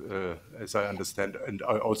business, as I understand, and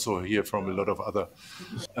I also hear from a lot of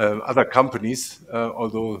other companies.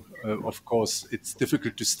 Although, of course, it's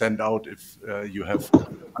difficult to stand out if you have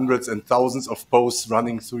hundreds and thousands of posts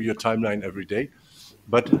running through your timeline every day.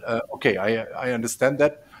 But okay, I understand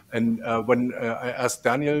that. And when I asked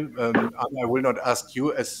Daniel, I will not ask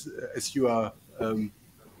you as you are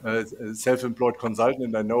a self-employed consultant,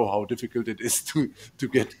 and I know how difficult it is to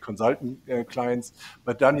get consultant clients.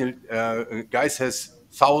 But Daniel, Geis has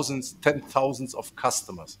tens of thousands of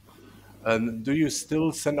customers. Do you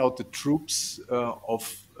still send out the troops of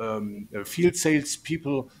field sales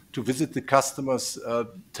people to visit the customers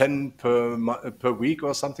 10 per week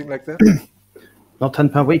or something like that? Not 10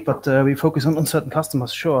 per week, but we focus on certain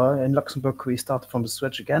customers, sure. In Luxembourg, we started from the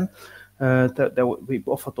scratch again. We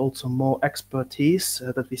offered also more expertise,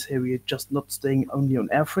 that we say we're just not staying only on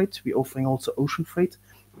air freight, we're offering also ocean freight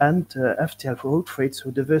and FTL for road freight,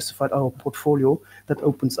 so diversified our portfolio. That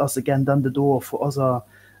opens us again then the door for other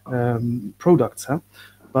products. Huh?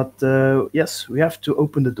 But yes, we have to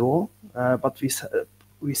open the door, but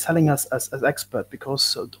we're selling us as expert,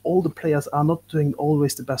 because all the players are not doing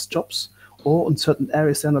always the best jobs, or in certain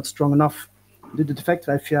areas they're not strong enough. Due to the fact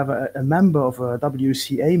that if you have a member of a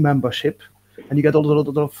WCA membership and you get a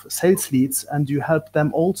lot of sales leads and you help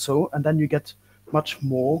them also, and then you get much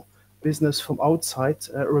more business from outside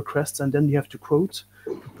requests, and then you have to quote,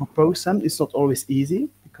 propose them. It's not always easy,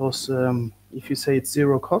 because if you say it's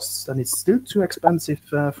zero costs, then it's still too expensive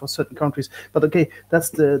for certain countries. But okay, that's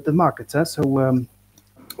the market. So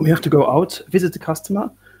we have to go out, visit the customer,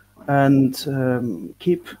 and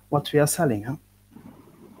keep what we are selling. Huh?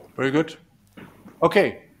 Very good.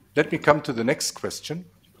 Okay, let me come to the next question.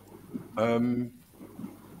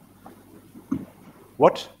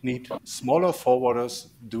 What need smaller forwarders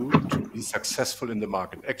do to be successful in the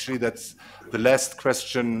market? Actually, that's the last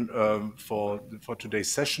question for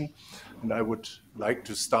today's session. and I would like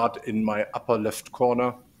to start in my upper left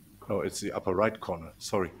corner. No, it's the upper right corner.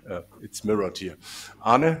 Sorry, it's mirrored here.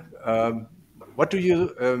 Arne, what do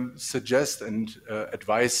you suggest and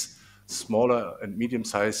advise smaller and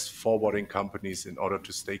medium-sized forwarding companies in order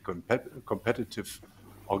to stay competitive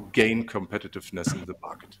or gain competitiveness in the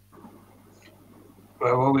market?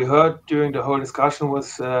 Well, what we heard during the whole discussion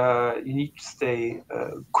was you need to stay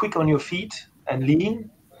quick on your feet and lean.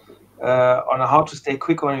 On how to stay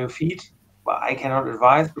quick on your feet, but I cannot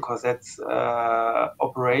advise because that's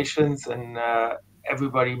operations, and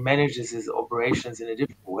everybody manages his operations in a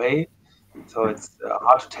different way. So it's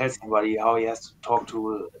hard to tell somebody how he has to talk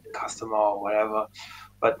to the customer or whatever.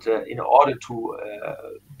 But in order to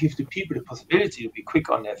give the people the possibility to be quick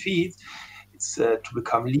on their feet, it's to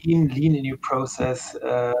become lean in your process,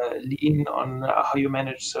 lean on how you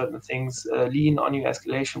manage certain things, lean on your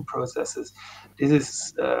escalation processes. This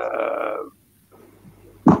is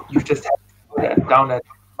you just have to go down that,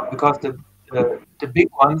 because the big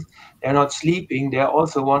ones, they're not sleeping. They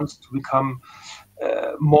also want to become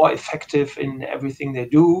more effective in everything they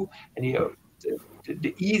do, and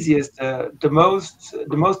the easiest, the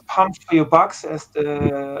most pump for your bucks, as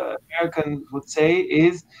the Americans would say,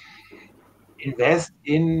 is invest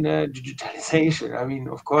in digitalization. I mean,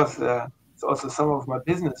 of course, it's also some of my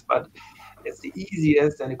business, but it's the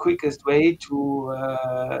easiest and the quickest way to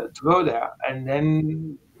go there. And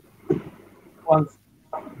then once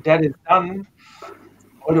that is done,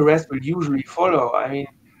 all the rest will usually follow. I mean,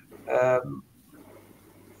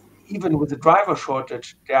 even with the driver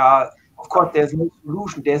shortage, of course, there's no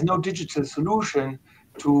solution. There's no digital solution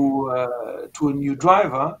to a new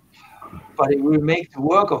driver, but it will make the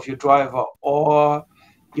work of your driver or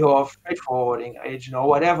your freight forwarding agent or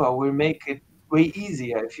whatever will make it way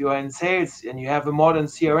easier. If you are in sales and you have a modern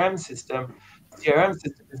CRM system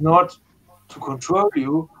is not to control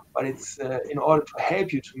you, but it's in order to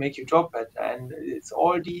help you to make your job better. And it's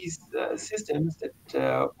all these systems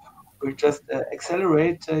that will just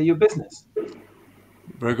accelerate your business.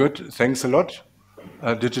 Very good. Thanks a lot.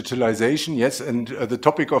 Digitalization, yes. And the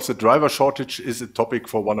topic of the driver shortage is a topic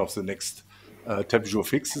for one of the next TEP Jour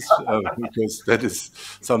Fixes, because that is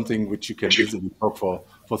something which you can easily talk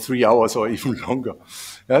for 3 hours or even longer.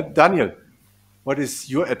 Daniel, what is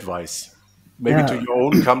your advice? Maybe to your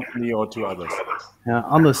own company or to others? Yeah,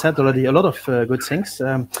 Arne said already a lot of good things.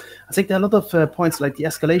 I think there are a lot of points like the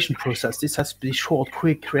escalation process. This has to be short,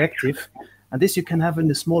 quick, reactive. And this you can have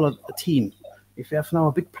in a smaller team. If you have now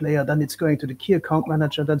a big player, then it's going to the key account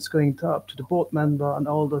manager, then it's going up to the board member and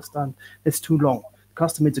all this. Then it's too long. The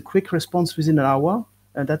customer needs a quick response within an hour,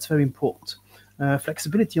 and that's very important.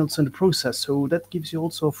 Flexibility also in the process. So that gives you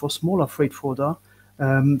also for smaller freight forwarder,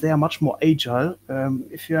 they are much more agile.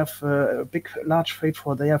 If you have a large freight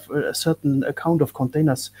forwarder, they have a certain account of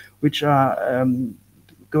containers which are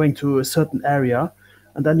going to a certain area,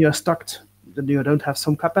 and then you're stuck. Then you don't have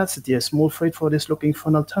some capacity. A small freight forwarder is looking for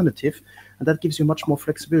an alternative, and that gives you much more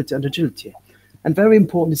flexibility and agility. And very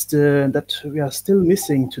important is that we are still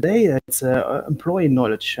missing today. It's employee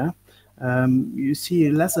knowledge. You see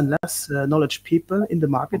less and less knowledge people in the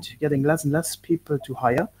market, getting less and less people to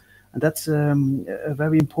hire. And that's a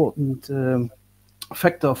very important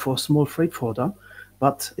factor for small freight forwarder,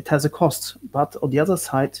 but it has a cost. But on the other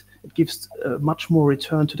side, it gives much more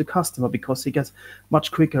return to the customer because he gets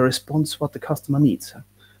much quicker response what the customer needs.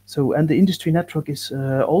 So, and the industry network is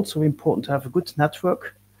also important to have a good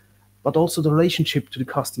network, but also the relationship to the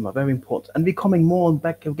customer, very important. And we're coming more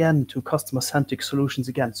back again to customer-centric solutions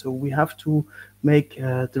again. So we have to make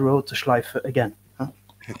the road to Schleife again.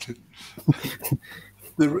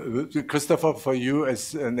 Christopher, for you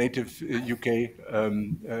as a native UK,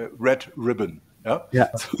 red ribbon. Yeah.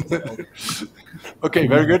 Okay,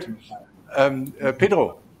 very good.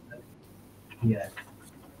 Pedro. Yeah.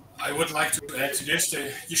 I would like to add to this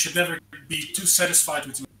that you should never be too satisfied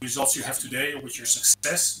with the results you have today or with your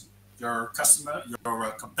success. Your customer,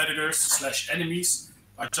 your competitors / enemies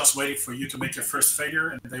are just waiting for you to make your first failure,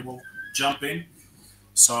 and they will jump in.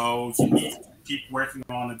 So you need to keep working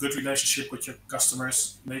on a good relationship with your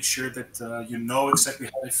customers. Make sure that you know exactly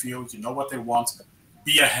how they feel, you know what they want.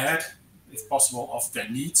 Be ahead, if possible, of their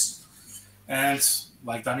needs. And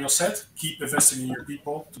like Daniel said, keep investing in your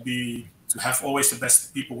people to have always the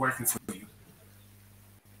best people working for you.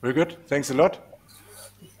 Very good. Thanks a lot.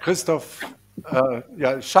 Christoph,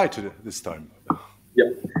 Scheithe this time. Yeah,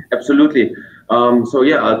 absolutely.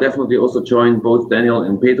 I'll definitely also join both Daniel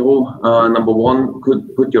and Pedro. Number one,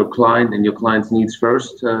 put your client and your client's needs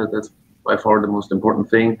first. That's by far the most important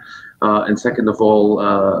thing. And second of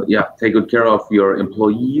all, take good care of your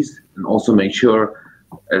employees and also make sure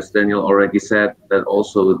as Daniel already said, that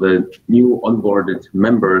also the new onboarded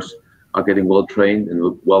members are getting well trained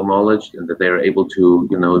and well knowledge, and that they are able to,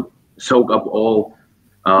 you know, soak up all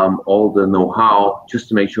the know-how just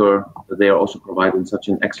to make sure that they are also providing such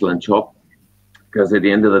an excellent job. Because at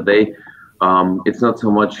the end of the day, it's not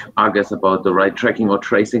so much, I guess, about the right tracking or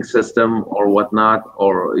tracing system or whatnot,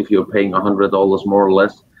 or if you're paying $100 more or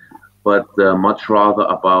less, but much rather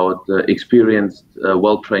about experienced,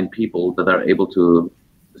 well-trained people that are able to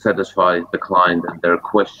satisfy the client and their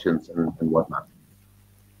questions and whatnot.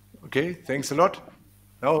 Okay, thanks a lot.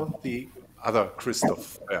 Now the other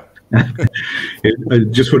Christoph. Yeah. I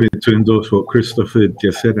just wanted to endorse what Christoph had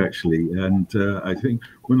just said, actually. And I think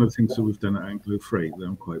one of the things that we've done at Anglo Freight that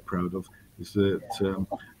I'm quite proud of is that a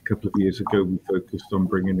couple of years ago, we focused on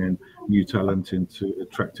bringing in new talent,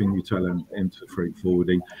 attracting new talent into freight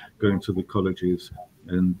forwarding, going to the colleges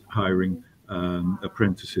and hiring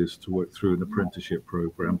apprentices to work through an apprenticeship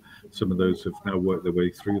program. Some of those have now worked their way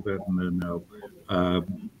through that and are now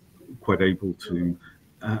quite able to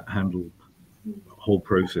handle whole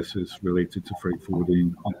processes related to freight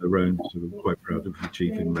forwarding on their own. So we're quite proud of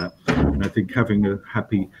achieving that. And I think having a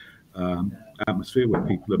happy atmosphere where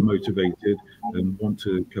people are motivated and want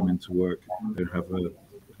to come into work and have an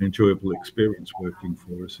enjoyable experience working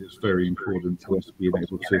for us is very important to us, being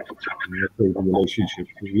able to build the relationship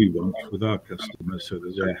that we want with our customers so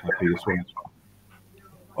that they're happy as well.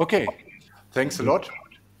 Okay, thanks a lot.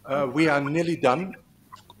 We are nearly done.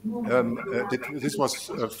 This was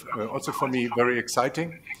also for me very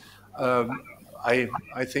exciting.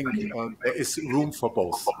 I think there is room for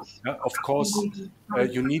both. Yeah, of course,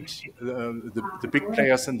 you need the big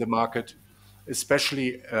players in the market,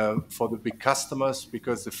 especially for the big customers,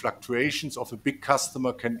 because the fluctuations of a big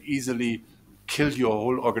customer can easily kill your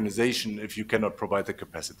whole organization if you cannot provide the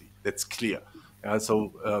capacity. That's clear.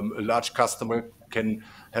 So a large customer can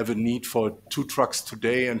have a need for 2 trucks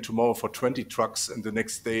today and tomorrow for 20 trucks and the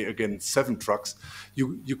next day again 7 trucks.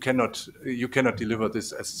 You cannot deliver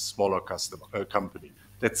this as a smaller company.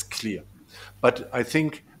 That's clear. But I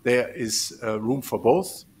think there is room for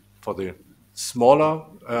both, for the smaller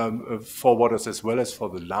forwarders as well as for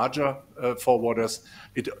the larger forwarders.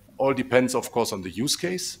 It all depends, of course, on the use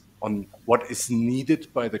case, on what is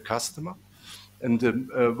needed by the customer. And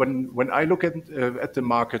when I look at the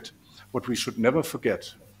market, what we should never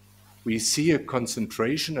forget, we see a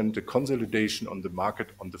concentration and a consolidation on the market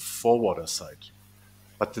on the forwarder side.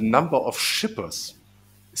 But the number of shippers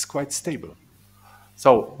is quite stable.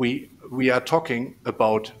 So we are talking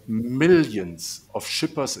about millions of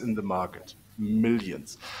shippers in the market,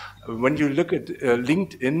 millions. When you look at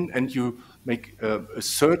LinkedIn and you make a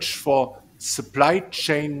search for supply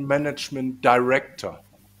chain management director,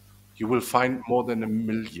 you will find more than 1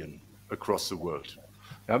 million across the world.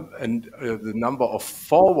 And the number of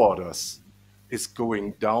forwarders is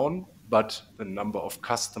going down, but the number of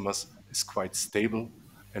customers is quite stable.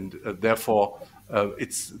 And therefore,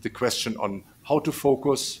 it's the question on how to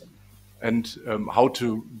focus and how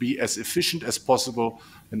to be as efficient as possible.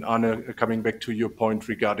 And Arne, coming back to your point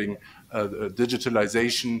regarding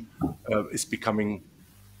digitalization is becoming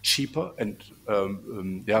cheaper and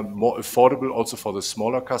more affordable also for the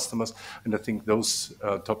smaller customers. And I think those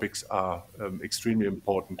topics are extremely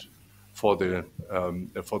important for the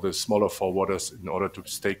smaller forwarders in order to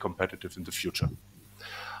stay competitive in the future.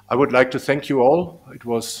 I would like to thank you all. It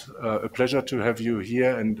was a pleasure to have you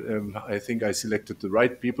here, and I think I selected the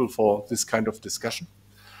right people for this kind of discussion.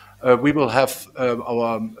 We will have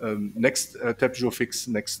our next TEP Jour Fixe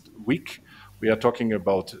next week. We are talking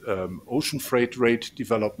about ocean freight rate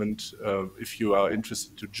development. If you are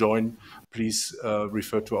interested to join, please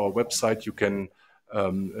refer to our website. You can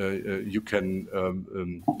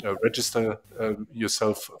register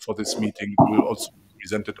yourself for this meeting. We will also be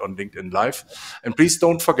presented on LinkedIn Live. And please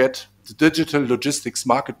don't forget the digital logistics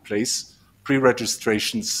marketplace.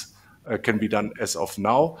 Pre-registrations can be done as of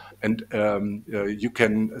now. And you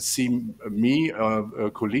can see me,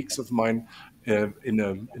 colleagues of mine, in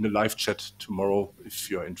a live chat tomorrow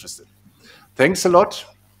if you're interested. Thanks a lot.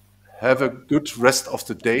 Have a good rest of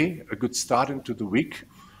the day, a good start into the week.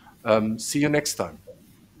 See you next time.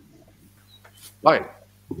 Bye.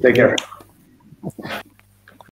 Take care.